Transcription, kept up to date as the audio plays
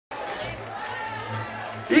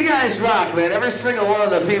You guys rock, man. Every single one of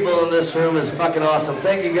the people in this room is fucking awesome.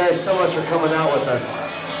 Thank you guys so much for coming out with us.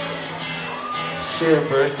 It's your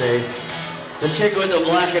birthday. The chick with the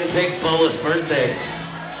black and pink bow is birthday.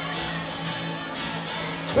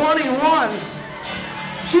 21.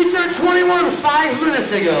 She turned 21 5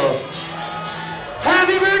 minutes ago.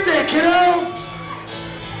 Happy birthday, kiddo!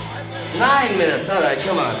 9 minutes. All right,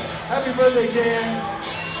 come on. Happy birthday, Dan.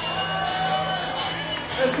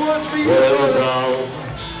 This one's for you. Well, it was all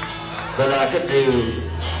that I could do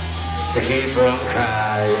to keep from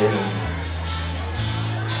crying.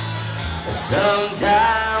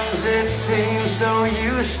 Sometimes it seems so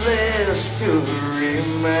useless to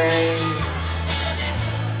remain.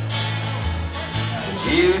 But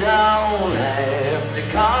you don't have to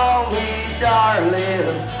call me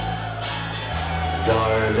darling,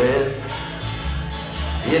 darling.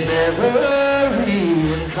 You never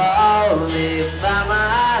even call me by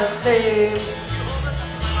my name.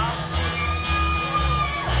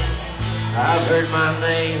 I've heard my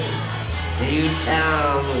name a few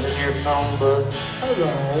times in your phone book.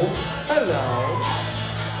 Hello, hello.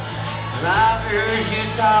 And I've heard you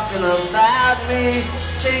talking about me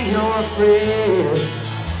to your friends.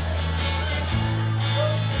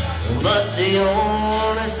 But the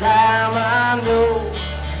only time I know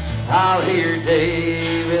I'll hear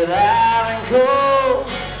David Allen Cole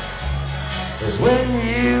is when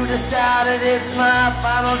you decided it's my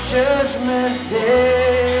final judgment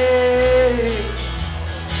day.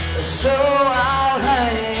 So I'll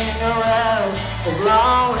hang around as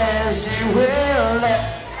long as you will let.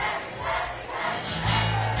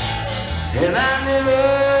 And I never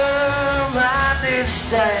minded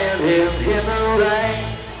standing in the rain.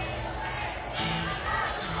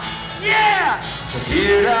 Yeah! But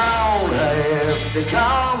you don't have to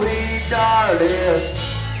call me darling,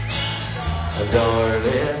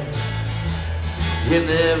 darling. You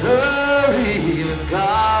never even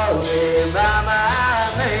call me by my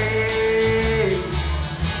name.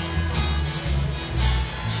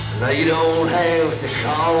 Now you don't have to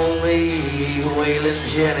call me Waylon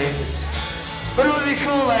Jennings, but it would be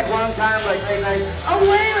cool like one time, like late night, oh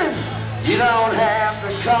Waylon! You don't have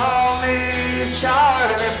to call me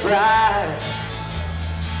Charlie Price.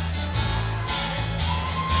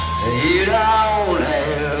 And you don't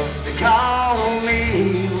have to call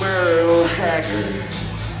me Merle Haggard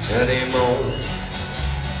anymore.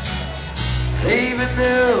 Even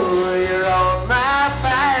though you're on my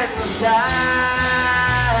bad side.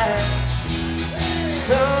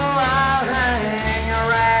 So I'll hang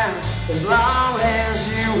around as long as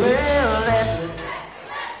you will let me.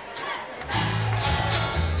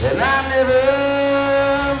 And I never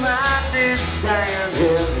minded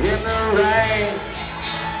standing in the rain.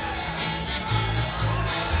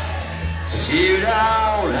 You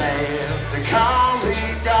don't have to call me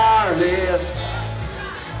darling,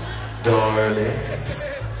 darling.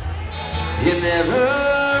 You never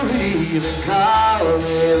even call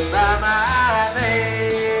me by my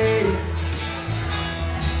name.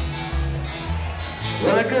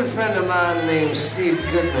 Well, a good friend of mine named Steve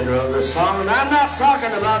Goodman wrote this song, and I'm not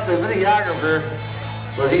talking about the videographer,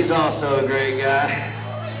 but he's also a great guy.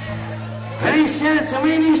 And he said it to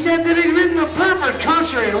me, and he said that he'd written the perfect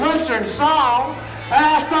country and western song. And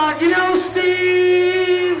I thought, you know,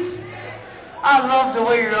 Steve, I love the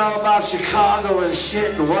way you're all about Chicago and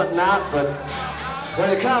shit and whatnot, but when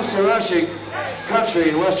it comes to Russian country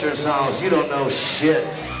and western songs, you don't know shit.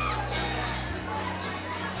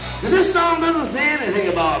 Because this song doesn't say anything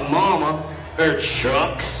about mama, or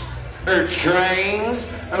trucks, or trains,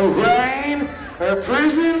 or rain, or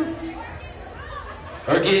prison,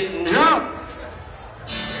 or getting drunk.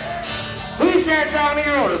 We sat down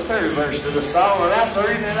here on the third verse of the song, and after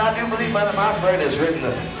reading it, I do believe that my friend has written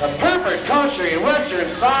a perfect country and western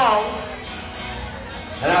song.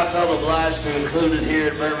 And I felt obliged to include it here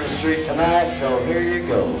at Bourbon Street tonight, so here you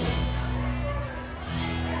go.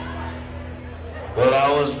 Well, I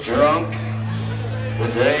was drunk the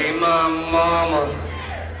day my mama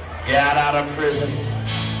got out of prison.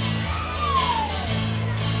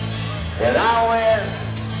 And I went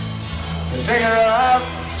to pick her up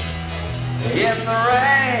in the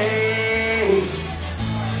rain.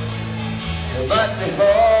 But before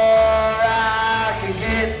I could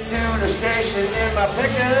get to the station in my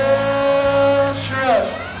pickup truck,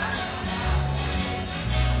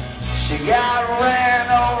 she got ran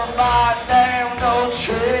over by a damn old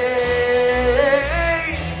train.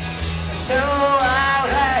 So I'll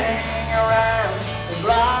hang around as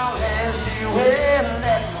long as you will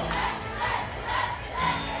let me.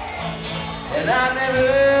 And I never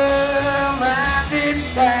minded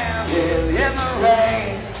standing in the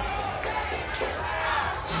rain.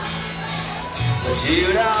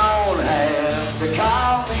 You don't have to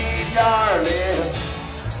call me darling,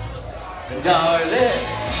 darling.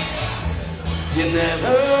 You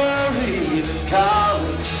never even call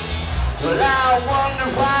me. Well, I wonder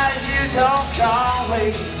why you don't call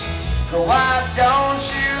me. Why don't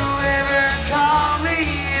you ever call me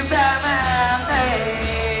by my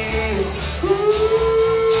name? Ooh.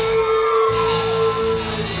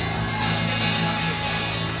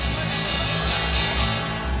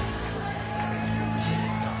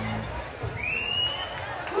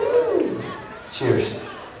 Cheers.